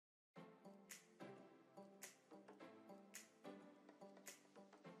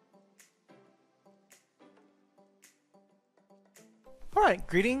Alright,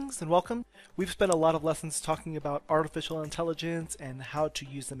 greetings and welcome. We've spent a lot of lessons talking about artificial intelligence and how to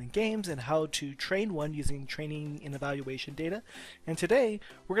use them in games and how to train one using training and evaluation data. And today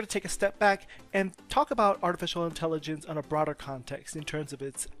we're going to take a step back and talk about artificial intelligence on a broader context in terms of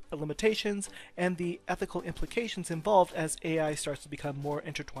its limitations and the ethical implications involved as AI starts to become more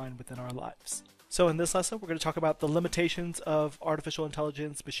intertwined within our lives. So in this lesson, we're going to talk about the limitations of artificial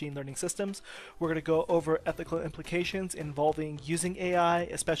intelligence machine learning systems. We're going to go over ethical implications involving using AI,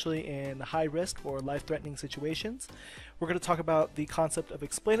 especially in high risk or life-threatening situations. We're going to talk about the concept of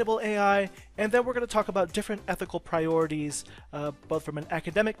explainable AI, and then we're going to talk about different ethical priorities, both from an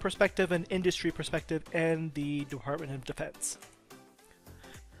academic perspective, an industry perspective, and the Department of Defense.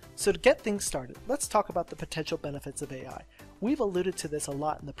 So to get things started, let's talk about the potential benefits of AI. We've alluded to this a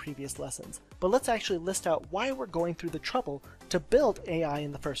lot in the previous lessons, but let's actually list out why we're going through the trouble to build AI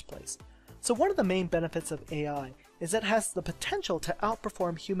in the first place. So one of the main benefits of AI is that it has the potential to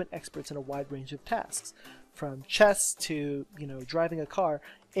outperform human experts in a wide range of tasks. From chess to, driving a car,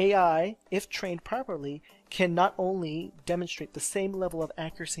 AI, if trained properly, can not only demonstrate the same level of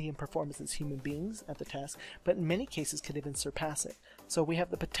accuracy and performance as human beings at the task, but in many cases can even surpass it. So we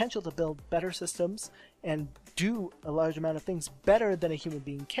have the potential to build better systems and do a large amount of things better than a human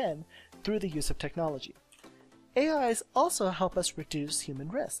being can through the use of technology. AIs also help us reduce human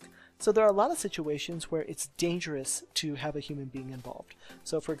risk. So there are a lot of situations where it's dangerous to have a human being involved.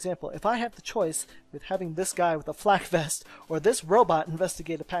 So for example, if I have the choice with having this guy with a flak vest or this robot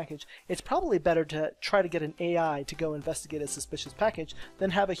investigate a package, it's probably better to try to get an AI to go investigate a suspicious package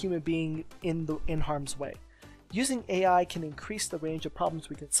than have a human being in harm's way. Using AI can increase the range of problems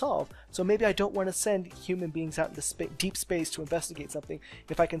we can solve, so maybe I don't want to send human beings out into deep space to investigate something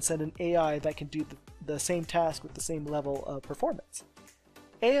if I can send an AI that can do the same task with the same level of performance.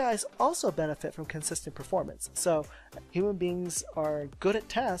 AIs also benefit from consistent performance, so human beings are good at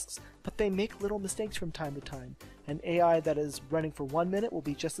tasks, but they make little mistakes from time to time. An AI that is running for 1 minute will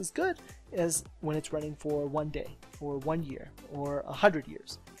be just as good as when it's running for 1 day, or 1 year, or 100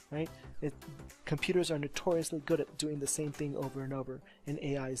 years, right? Computers are notoriously good at doing the same thing over and over, and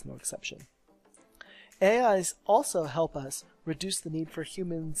AI is no exception. AIs also help us reduce the need for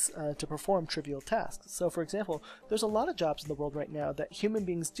humans to perform trivial tasks. So for example, there's a lot of jobs in the world right now that human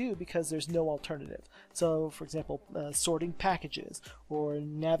beings do because there's no alternative. So for example, sorting packages or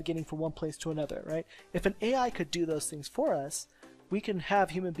navigating from one place to another, right? If an AI could do those things for us, we can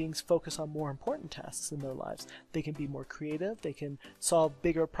have human beings focus on more important tasks in their lives. They can be more creative, they can solve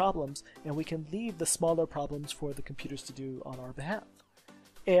bigger problems, and we can leave the smaller problems for the computers to do on our behalf.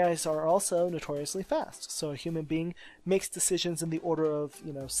 AIs are also notoriously fast, so a human being makes decisions in the order of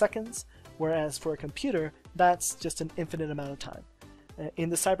seconds, whereas for a computer, that's just an infinite amount of time.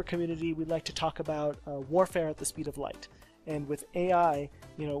 In the cyber community, we like to talk about warfare at the speed of light, and with AI,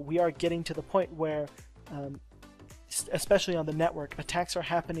 we are getting to the point where especially on the network, attacks are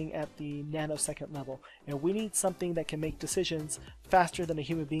happening at the nanosecond level, and we need something that can make decisions faster than a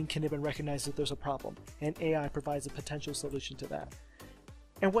human being can even recognize that there's a problem, and AI provides a potential solution to that.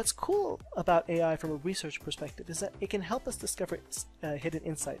 And what's cool about AI from a research perspective is that it can help us discover hidden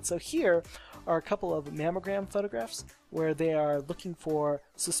insights. So here are a couple of mammogram photographs where they are looking for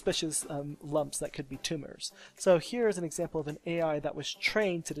suspicious lumps that could be tumors. So here is an example of an AI that was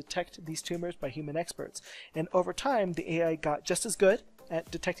trained to detect these tumors by human experts. And over time, the AI got just as good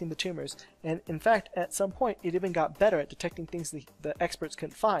at detecting the tumors. And in fact, at some point, it even got better at detecting things the experts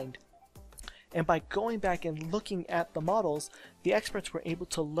couldn't find. And by going back and looking at the models, the experts were able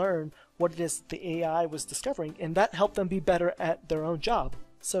to learn what it is the AI was discovering, and that helped them be better at their own job.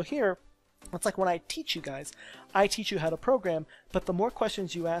 So here, it's like when I teach you guys, I teach you how to program, but the more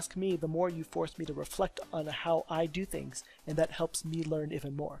questions you ask me, the more you force me to reflect on how I do things, and that helps me learn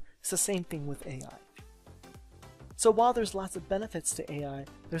even more. It's the same thing with AI. So while there's lots of benefits to AI,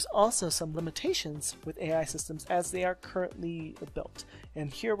 there's also some limitations with AI systems as they are currently built.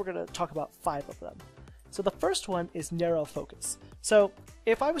 And here we're going to talk about 5 of them. So the first one is narrow focus. So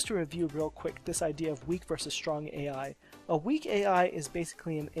if I was to review real quick this idea of weak versus strong AI, a weak AI is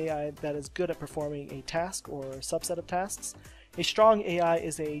basically an AI that is good at performing a task or a subset of tasks. A strong AI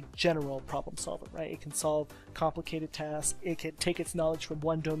is a general problem solver, right? It can solve complicated tasks, it can take its knowledge from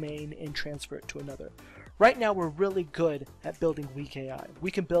one domain and transfer it to another. Right now, we're really good at building weak AI.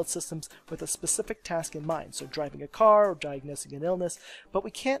 We can build systems with a specific task in mind, so driving a car or diagnosing an illness, but we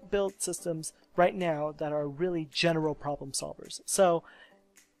can't build systems right now that are really general problem solvers. So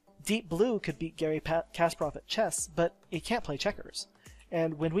Deep Blue could beat Gary Kasparov at chess, but it can't play checkers.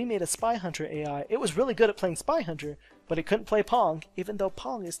 And when we made a Spy Hunter AI, it was really good at playing Spy Hunter, but it couldn't play Pong, even though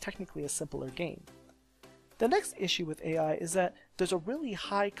Pong is technically a simpler game. The next issue with AI is that there's a really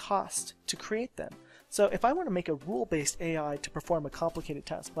high cost to create them. So if I want to make a rule-based AI to perform a complicated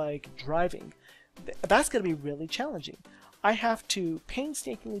task like driving, that's going to be really challenging. I have to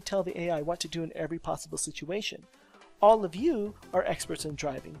painstakingly tell the AI what to do in every possible situation. All of you are experts in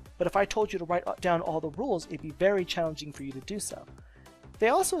driving, but if I told you to write down all the rules, it'd be very challenging for you to do so. They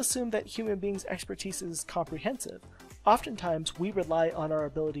also assume that human beings' expertise is comprehensive. Oftentimes, we rely on our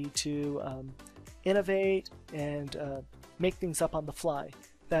ability to innovate and make things up on the fly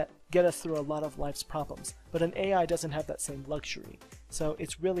that get us through a lot of life's problems. But an AI doesn't have that same luxury. So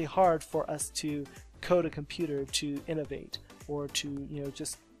it's really hard for us to code a computer to innovate or to,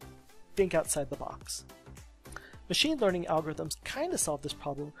 just think outside the box. Machine learning algorithms kind of solve this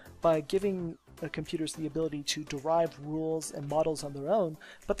problem by giving computers the ability to derive rules and models on their own,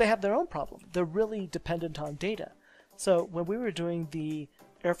 but they have their own problem. They're really dependent on data. So when we were doing the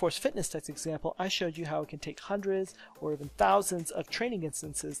Air Force fitness test example, I showed you how it can take hundreds or even thousands of training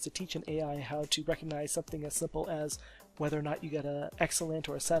instances to teach an AI how to recognize something as simple as whether or not you get an excellent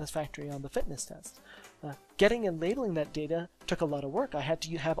or a satisfactory on the fitness test. Getting and labeling that data took a lot of work. I had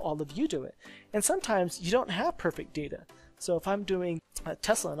to have all of you do it. And sometimes you don't have perfect data. So if I'm doing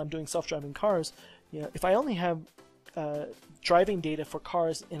Tesla and I'm doing self-driving cars, if I only have driving data for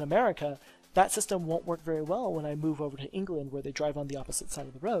cars in America, that system won't work very well when I move over to England where they drive on the opposite side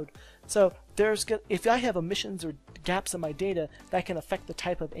of the road. So if I have omissions or gaps in my data, that can affect the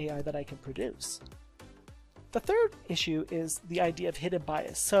type of AI that I can produce. The third issue is the idea of hidden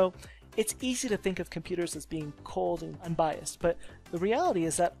bias. So it's easy to think of computers as being cold and unbiased, but the reality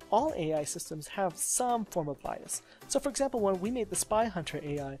is that all AI systems have some form of bias. So for example, when we made the Spy Hunter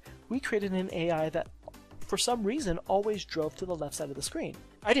AI, we created an AI that for some reason always drove to the left side of the screen.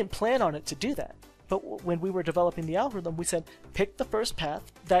 I didn't plan on it to do that, but when we were developing the algorithm, we said, pick the first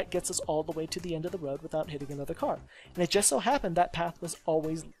path that gets us all the way to the end of the road without hitting another car. And it just so happened that path was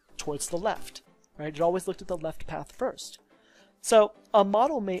always towards the left, right? It always looked at the left path first. So a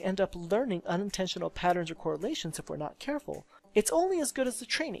model may end up learning unintentional patterns or correlations if we're not careful. It's only as good as the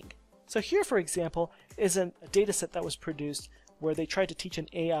training. So here, for example, is a data set that was produced where they tried to teach an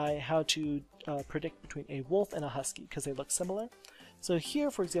AI how to predict between a wolf and a husky because they look similar. So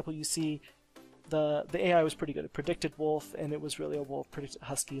here, for example, you see the AI was pretty good. It predicted wolf, and it was really a wolf, predicted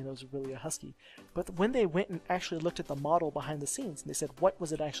husky, and it was really a husky. But when they went and actually looked at the model behind the scenes, and they said, what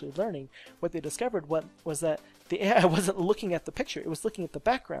was it actually learning? What they discovered was that the AI wasn't looking at the picture, it was looking at the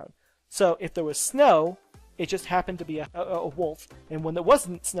background. So if there was snow, it just happened to be a wolf, and when there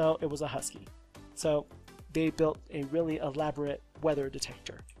wasn't snow, it was a husky. So they built a really elaborate weather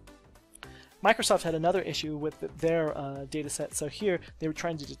detector. Microsoft had another issue with their data set. So here they were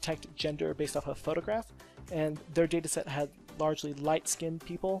trying to detect gender based off a photograph, and their data set had largely light-skinned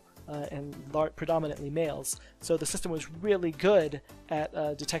people and predominantly males. So the system was really good at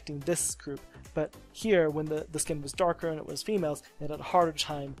detecting this group, but here when the skin was darker and it was females, it had a harder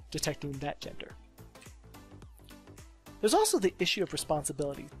time detecting that gender. There's also the issue of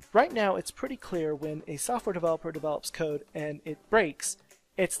responsibility. Right now it's pretty clear when a software developer develops code and it breaks,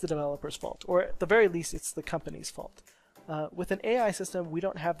 it's the developer's fault, or at the very least it's the company's fault. With an AI system, we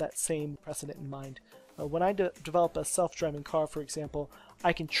don't have that same precedent in mind. When I develop a self-driving car, for example,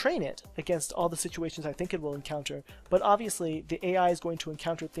 I can train it against all the situations I think it will encounter, but obviously the AI is going to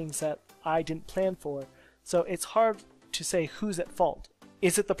encounter things that I didn't plan for, so it's hard to say who's at fault.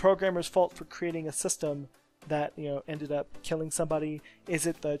 Is it the programmer's fault for creating a system that ended up killing somebody? Is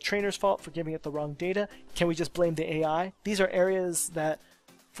it the trainer's fault for giving it the wrong data? Can we just blame the AI? These are areas that,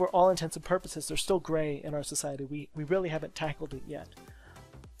 for all intents and purposes, they're still gray in our society. We really haven't tackled it yet.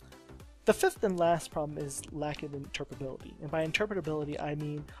 The fifth and last problem is lack of interpretability. And by interpretability, I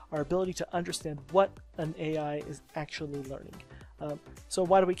mean our ability to understand what an AI is actually learning. So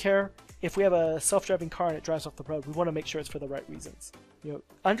why do we care? If we have a self-driving car and it drives off the road, we want to make sure it's for the right reasons.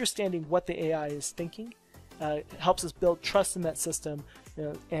 Understanding what the AI is thinking helps us build trust in that system,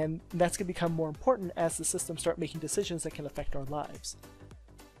 and that's going to become more important as the systems start making decisions that can affect our lives.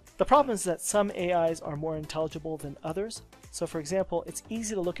 The problem is that some AIs are more intelligible than others. So for example, it's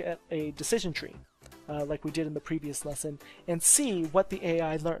easy to look at a decision tree, like we did in the previous lesson, and see what the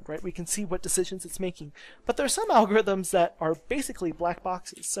AI learned, right? We can see what decisions it's making. But there are some algorithms that are basically black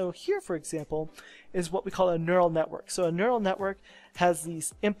boxes. So here, for example, is what we call a neural network. So a neural network has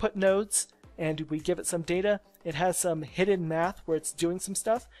these input nodes, and we give it some data. It has some hidden math where it's doing some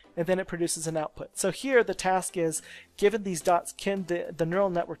stuff, and then it produces an output. So here the task is, given these dots, can the neural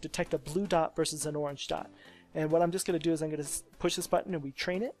network detect a blue dot versus an orange dot? And what I'm just going to do is I'm going to push this button and we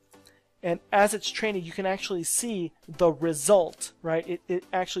train it. And as it's training, you can actually see the result, right? It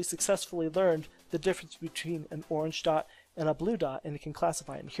actually successfully learned the difference between an orange dot and a blue dot, and it can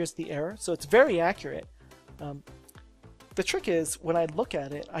classify it. And here's the error. So it's very accurate. The trick is, when I look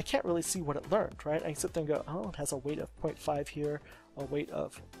at it, I can't really see what it learned, right? I can sit there and go, oh, it has a weight of 0.5 here, a weight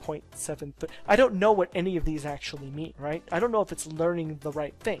of 0.7. I don't know what any of these actually mean, right? I don't know if it's learning the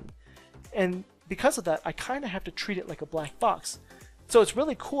right thing. And because of that, I kind of have to treat it like a black box. So it's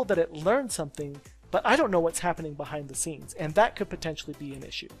really cool that it learned something, but I don't know what's happening behind the scenes, and that could potentially be an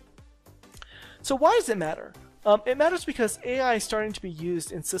issue. So why does it matter? It matters because AI is starting to be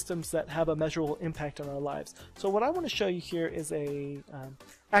used in systems that have a measurable impact on our lives. So what I want to show you here is a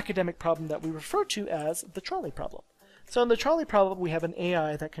academic problem that we refer to as the trolley problem. So in the trolley problem, we have an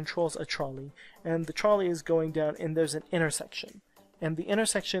AI that controls a trolley, and the trolley is going down, and there's an intersection. And the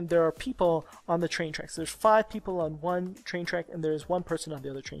intersection, there are people on the train tracks. There's 5 people on one train track, and there's 1 person on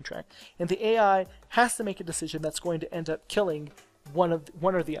the other train track. And the AI has to make a decision that's going to end up killing one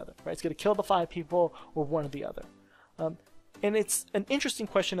or the other, right? It's going to kill the 5 people or one or the other. And it's an interesting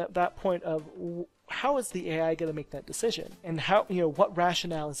question at that point of how is the AI going to make that decision, and how, what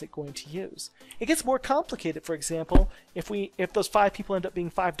rationale is it going to use? It gets more complicated. For example, if those 5 people end up being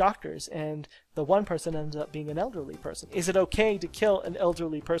 5 doctors and the 1 person ends up being an elderly person, is it okay to kill an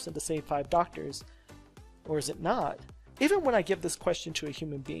elderly person to save 5 doctors, or is it not? Even when I give this question to a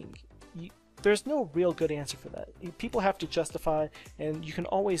human being, there's no real good answer for that. People have to justify, and you can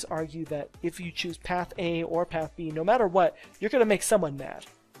always argue that if you choose path A or path B, no matter what, you're going to make someone mad,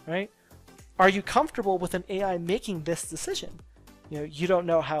 right? Are you comfortable with an AI making this decision? You don't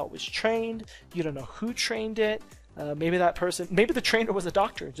know how it was trained, you don't know who trained it, maybe the trainer was a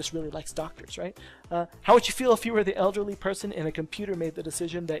doctor and just really likes doctors, right? How would you feel if you were the elderly person and a computer made the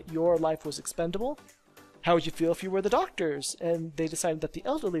decision that your life was expendable? How would you feel if you were the doctors and they decided that the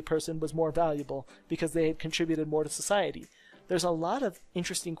elderly person was more valuable because they had contributed more to society? There's a lot of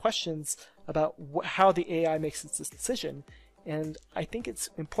interesting questions about how the AI makes its decision, and I think it's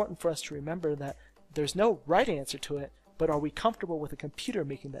important for us to remember that there's no right answer to it, but are we comfortable with a computer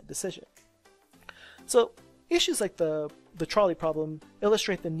making that decision? So issues like the trolley problem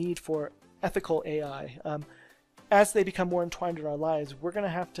illustrate the need for ethical AI. As they become more entwined in our lives, we're going to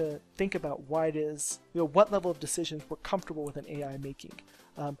have to think about why it is, what level of decisions we're comfortable with an AI making.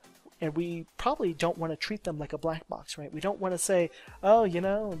 And we probably don't want to treat them like a black box, right? We don't want to say, oh,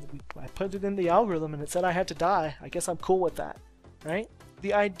 I put it in the algorithm and it said I had to die. I guess I'm cool with that, right?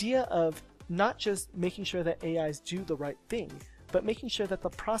 The idea of not just making sure that AIs do the right thing, but making sure that the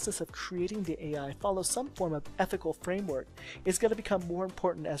process of creating the AI follows some form of ethical framework is going to become more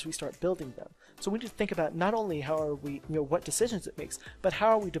important as we start building them. So we need to think about not only how are we, what decisions it makes, but how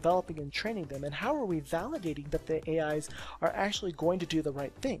are we developing and training them, and how are we validating that the AIs are actually going to do the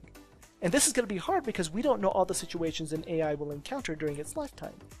right thing. And this is going to be hard because we don't know all the situations an AI will encounter during its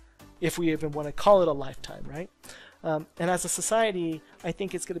lifetime, if we even want to call it a lifetime, right? And as a society, I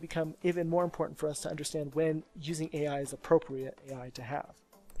think it's going to become even more important for us to understand when using AI is appropriate AI to have.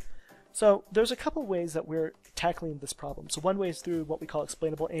 So there's a couple ways that we're tackling this problem. So one way is through what we call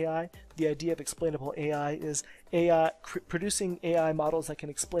explainable AI. The idea of explainable AI is producing AI models that can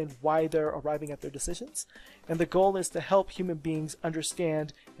explain why they're arriving at their decisions. And the goal is to help human beings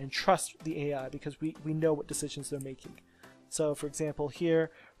understand and trust the AI because we know what decisions they're making. So for example, here,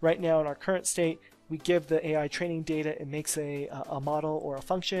 right now in our current state, we give the AI training data, it makes a model or a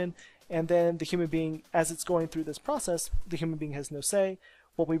function, and then the human being, as it's going through this process, the human being has no say.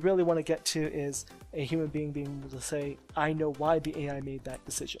 What we really want to get to is a human being being able to say, I know why the AI made that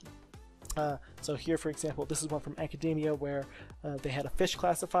decision. So here, for example, this is one from academia where they had a fish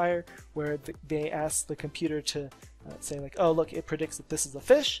classifier where they asked the computer to say like, oh look, it predicts that this is a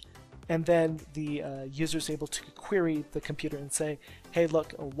fish. And then the user is able to query the computer and say, hey,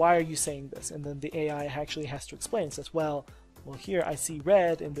 look, why are you saying this? And then the AI actually has to explain. It says, well, here I see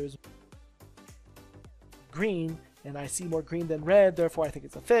red and there's green, and I see more green than red, therefore I think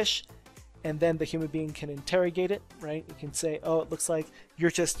it's a fish. And then the human being can interrogate it, right? It can say, oh, it looks like you're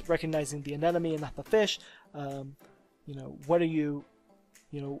just recognizing the anemone and not the fish. What are you,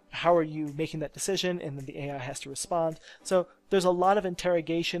 how are you making that decision? And then the AI has to respond. So there's a lot of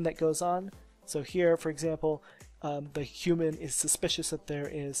interrogation that goes on. So here, for example, the human is suspicious that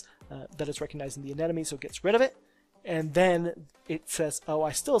that it's recognizing the anemone, so it gets rid of it. And then it says, oh,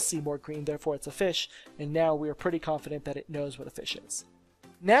 I still see more green, therefore it's a fish. And now we are pretty confident that it knows what a fish is.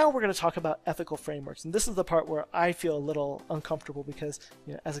 Now we're going to talk about ethical frameworks. And this is the part where I feel a little uncomfortable because,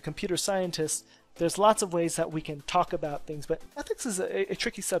 as a computer scientist, there's lots of ways that we can talk about things, but ethics is a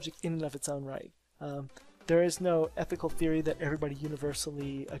tricky subject in and of its own right. There is no ethical theory that everybody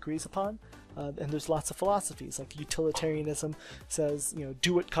universally agrees upon, and there's lots of philosophies, like utilitarianism says,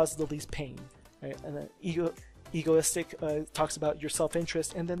 do what causes the least pain, right? And egoistic, talks about your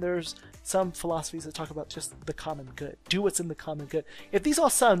self-interest, and then there's some philosophies that talk about just the common good. Do what's in the common good. If these all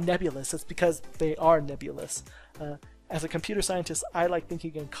sound nebulous, it's because they are nebulous. As a computer scientist, I like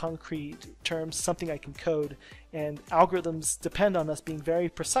thinking in concrete terms, something I can code, and algorithms depend on us being very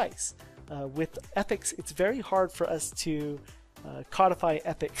precise. With ethics, it's very hard for us to codify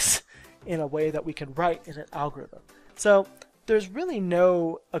ethics in a way that we can write in an algorithm. So there's really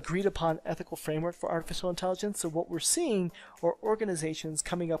no agreed upon ethical framework for artificial intelligence, so what we're seeing are organizations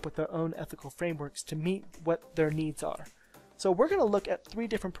coming up with their own ethical frameworks to meet what their needs are. So we're going to look at 3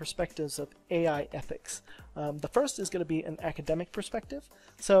 different perspectives of AI ethics. The first is going to be an academic perspective.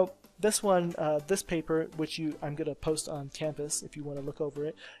 So this one, this paper, which I'm going to post on campus if you want to look over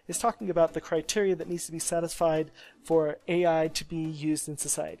it, is talking about the criteria that needs to be satisfied for AI to be used in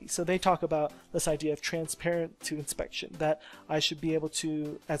society. So they talk about this idea of transparent to inspection, that I should be able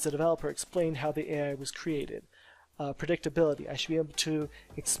to, as a developer, explain how the AI was created. Predictability. I should be able to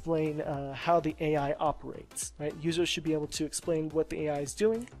explain how the AI operates. Right? Users should be able to explain what the AI is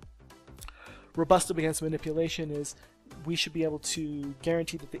doing. Robust against manipulation is we should be able to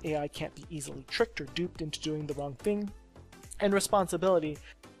guarantee that the AI can't be easily tricked or duped into doing the wrong thing. And responsibility.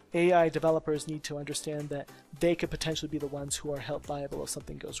 AI developers need to understand that they could potentially be the ones who are held liable if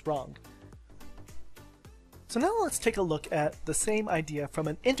something goes wrong. So now let's take a look at the same idea from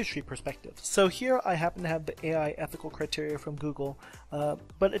an industry perspective. So here I happen to have the AI ethical criteria from Google,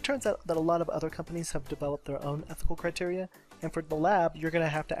 but it turns out that a lot of other companies have developed their own ethical criteria, and for the lab you're going to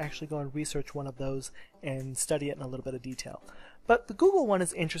have to actually go and research one of those and study it in a little bit of detail. But the Google one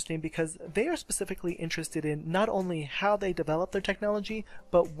is interesting because they are specifically interested in not only how they develop their technology,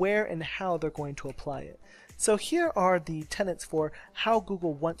 but where and how they're going to apply it. So here are the tenets for how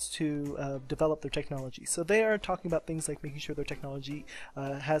Google wants to develop their technology. So they are talking about things like making sure their technology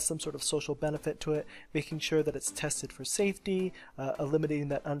has some sort of social benefit to it, making sure that it's tested for safety, eliminating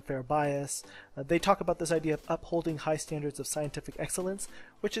that unfair bias. They talk about this idea of upholding high standards of scientific excellence,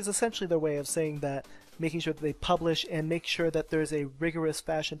 which is essentially their way of saying that making sure that they publish and make sure that there's a rigorous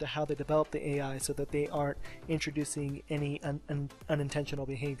fashion to how they develop the AI so that they aren't introducing any unintentional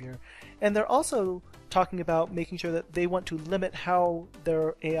behavior. And they're also talking about making sure that they want to limit how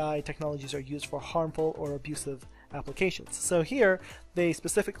their AI technologies are used for harmful or abusive applications. So here they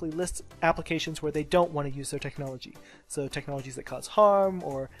specifically list applications where they don't want to use their technology. So technologies that cause harm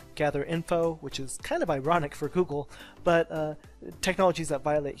or gather info, which is kind of ironic for Google, but technologies that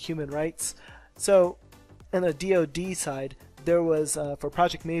violate human rights. So on the DoD side, there was, for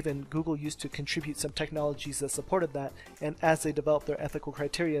Project Maven, Google used to contribute some technologies that supported that, and as they developed their ethical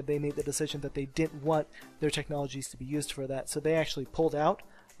criteria, they made the decision that they didn't want their technologies to be used for that, so they actually pulled out,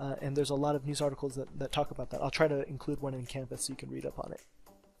 and there's a lot of news articles that talk about that. I'll try to include one in Canvas so you can read up on it.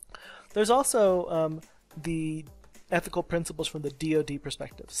 There's also the ethical principles from the DoD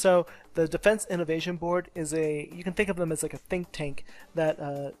perspective. So the Defense Innovation Board is you can think of them as like a think tank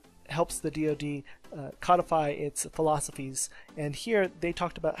that helps the DoD codify its philosophies, and here they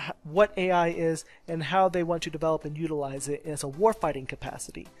talked about what AI is and how they want to develop and utilize it as a warfighting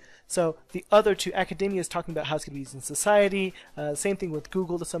capacity. So the other two, academia is talking about how it's going to be used in society, same thing with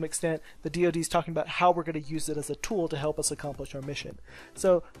Google to some extent. The DoD is talking about how we're going to use it as a tool to help us accomplish our mission.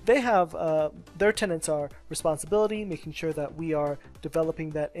 So they have, their tenets are responsibility, making sure that we are developing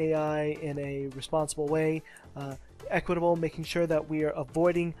that AI in a responsible way, equitable, making sure that we are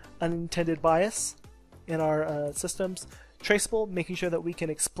avoiding unintended bias in our systems, traceable, making sure that we can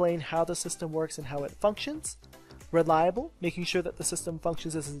explain how the system works and how it functions, reliable, making sure that the system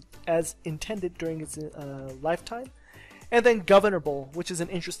functions as intended during its lifetime, and then governable, which is an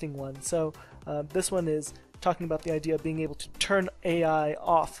interesting one. So this one is talking about the idea of being able to turn AI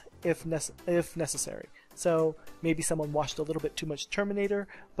off if necessary. So maybe someone watched a little bit too much Terminator,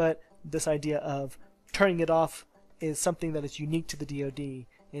 but this idea of turning it off is something that is unique to the DoD,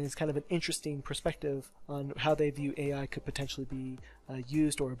 and is kind of an interesting perspective on how they view AI could potentially be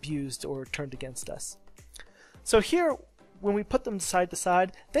used or abused or turned against us. So here, when we put them side to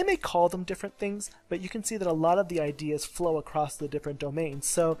side, they may call them different things, but you can see that a lot of the ideas flow across the different domains.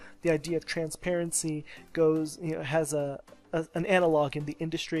 So the idea of transparency goes, has an analog in the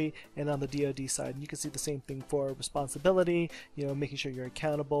industry and on the DoD side. And you can see the same thing for responsibility, making sure you're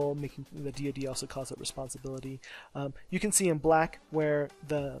accountable, making the DoD also calls it responsibility. You can see in black where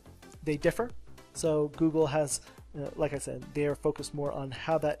they differ. So Google has, like I said, they are focused more on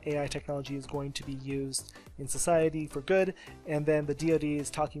how that AI technology is going to be used in society for good, and then the DoD is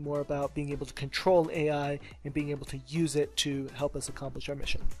talking more about being able to control AI and being able to use it to help us accomplish our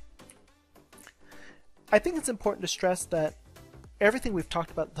mission. I think it's important to stress that everything we've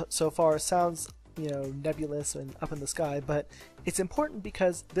talked about so far sounds nebulous and up in the sky, but it's important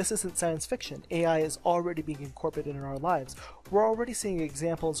because this isn't science fiction. AI is already being incorporated in our lives. We're already seeing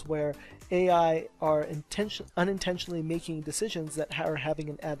examples where AI are unintentionally making decisions that are having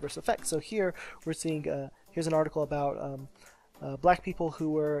an adverse effect. So here we're seeing, here's an article about black people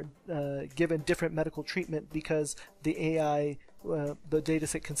who were given different medical treatment because the AI, the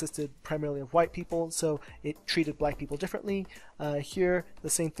dataset consisted primarily of white people, so it treated black people differently. Here, the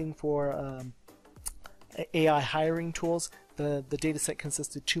same thing for AI hiring tools. The dataset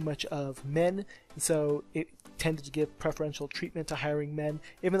consisted too much of men, so it tended to give preferential treatment to hiring men,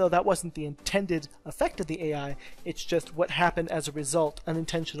 even though that wasn't the intended effect of the AI. It's just what happened as a result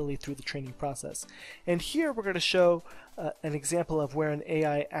unintentionally through the training process. And here we're going to show an example of where an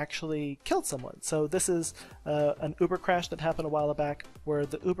AI actually killed someone. So this is an Uber crash that happened a while back where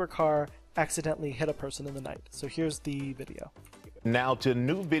the Uber car accidentally hit a person in the night. So here's the video. Now to a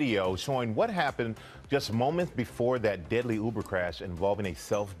new video showing what happened just moments before that deadly Uber crash involving a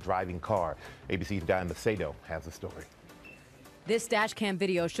self-driving car. ABC's Diane Macedo has the story. This dashcam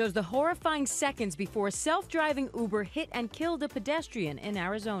video shows the horrifying seconds before a self-driving Uber hit and killed a pedestrian in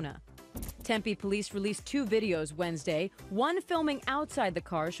Arizona. Tempe police released 2 videos Wednesday. One filming outside the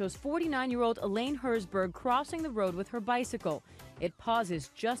car shows 49-year-old Elaine Herzberg crossing the road with her bicycle. It pauses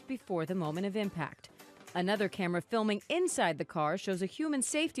just before the moment of impact. Another camera filming inside the car shows a human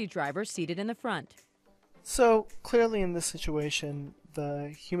safety driver seated in the front. So clearly in this situation,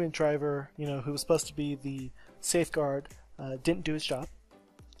 the human driver, who was supposed to be the safeguard, didn't do his job.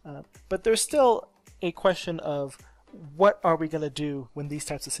 But there's still a question of what are we going to do when these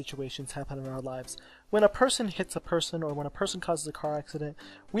types of situations happen in our lives? When a person hits a person or when a person causes a car accident,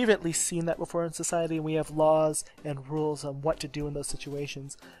 we've at least seen that before in society, and we have laws and rules on what to do in those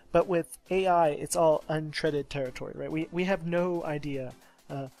situations. But with AI, it's all untreaded territory, right? We have no idea.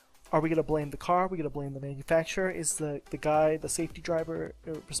 Are we going to blame the car? Are we going to blame the manufacturer? Is the guy, the safety driver,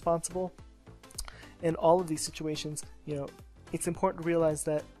 responsible? In all of these situations, it's important to realize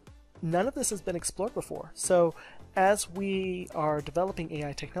that none of this has been explored before. So as we are developing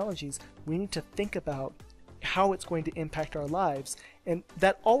AI technologies, we need to think about how it's going to impact our lives, and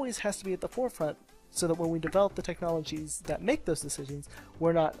that always has to be at the forefront so that when we develop the technologies that make those decisions,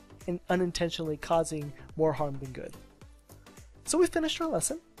 we're not unintentionally causing more harm than good. So we finished our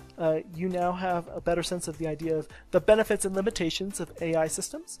lesson. You now have a better sense of the idea of the benefits and limitations of AI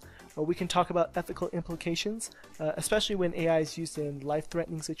systems. We can talk about ethical implications, especially when AI is used in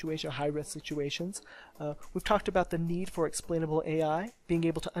life-threatening situations, high-risk situations. We've talked about the need for explainable AI, being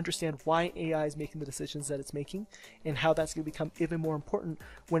able to understand why AI is making the decisions that it's making, and how that's going to become even more important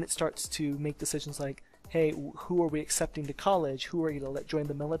when it starts to make decisions like, hey, who are we accepting to college? Who are you to let join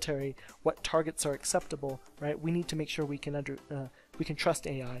the military? What targets are acceptable? Right? We need to make sure we can trust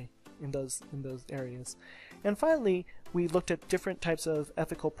AI in those areas. And finally, we looked at different types of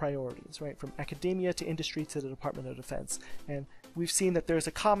ethical priorities, right? From academia to industry to the Department of Defense. And we've seen that there's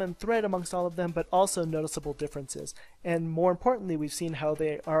a common thread amongst all of them, but also noticeable differences. And more importantly, we've seen how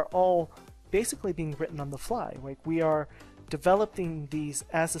they are all basically being written on the fly. Like, we are developing these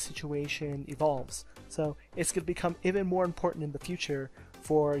as the situation evolves. So it's going to become even more important in the future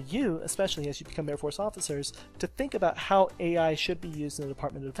for you, especially as you become Air Force officers, to think about how AI should be used in the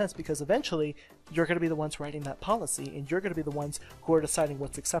Department of Defense, because eventually you're going to be the ones writing that policy, and you're going to be the ones who are deciding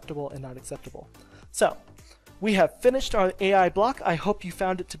what's acceptable and not acceptable. So we have finished our AI block. I hope you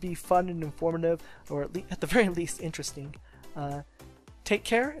found it to be fun and informative, or at the very least interesting. Take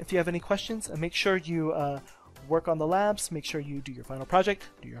care. If you have any questions, make sure you work on the labs, make sure you do your final project,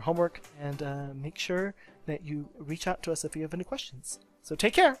 do your homework, and make sure that you reach out to us if you have any questions. So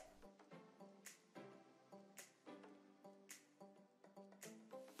take care!